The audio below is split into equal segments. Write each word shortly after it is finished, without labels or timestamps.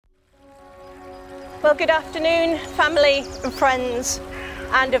Well, good afternoon, family and friends,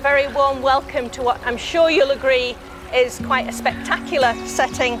 and a very warm welcome to what I'm sure you'll agree is quite a spectacular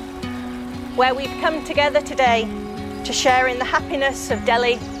setting, where we've come together today to share in the happiness of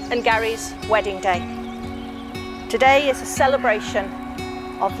Deli and Gary's wedding day. Today is a celebration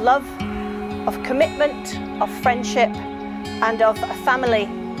of love, of commitment, of friendship, and of a family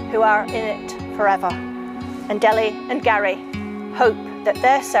who are in it forever. And Deli and Gary hope that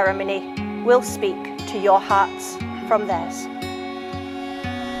their ceremony will speak to your hearts from theirs.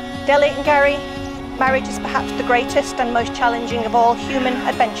 Deli and Gary, marriage is perhaps the greatest and most challenging of all human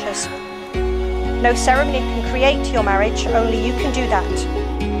adventures. No ceremony can create your marriage, only you can do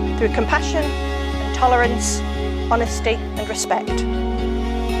that through compassion and tolerance, honesty and respect.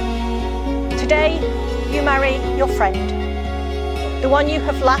 Today, you marry your friend, the one you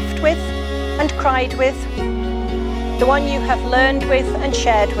have laughed with and cried with, the one you have learned with and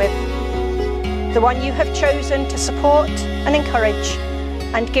shared with, the one you have chosen to support and encourage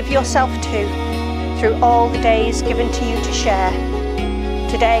and give yourself to through all the days given to you to share.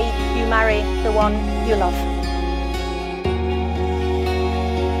 Today, you marry the one you love.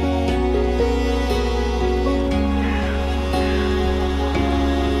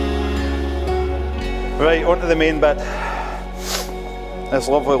 Right, on to the main bit. This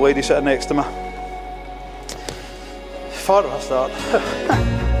lovely lady sitting next to me. Far do I start?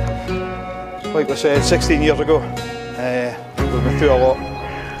 Like I said, 16 years ago, we've been through a lot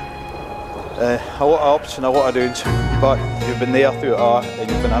of ups and a lot of downs, but you've been there through it all and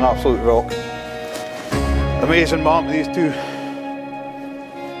you've been an absolute rock. Amazing mum, these two.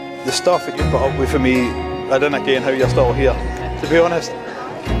 The stuff that you put up with for me, I don't know again how you're still here, to be honest.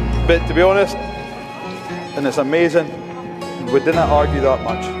 But to be honest, and it's amazing, we didn't argue that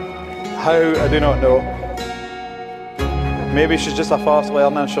much. How, I do not know. Maybe she's just a fast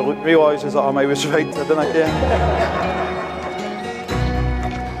learner and she realises that I was right, I don't know.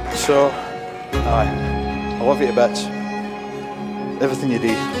 So, aye, I love you to bits. Everything you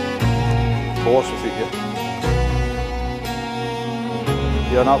do, lost without you.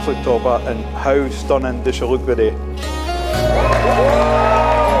 You're an absolute topper, and how stunning does she look today?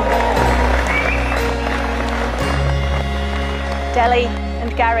 Deli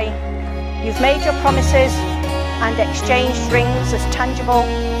and Gary, you've made your promises and exchanged rings as tangible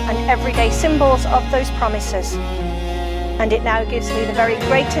and everyday symbols of those promises. And it now gives me the very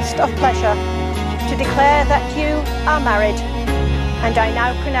greatest of pleasure to declare that you are married, and I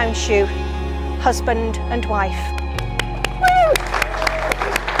now pronounce you husband and wife. Woo!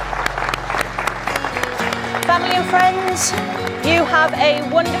 Family and friends, you have a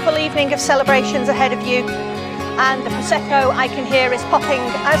wonderful evening of celebrations ahead of you, and the Prosecco I can hear is popping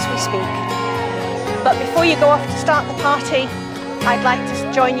as we speak. But before you go off to start the party, I'd like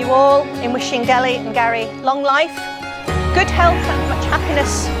to join you all in wishing Deli and Gary long life, good health and much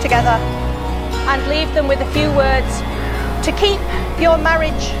happiness together, and leave them with a few words to keep your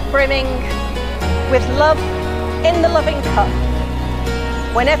marriage brimming with love in the loving cup.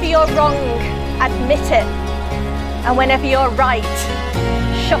 Whenever you're wrong, admit it, and whenever you're right,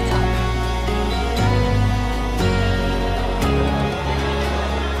 shut up.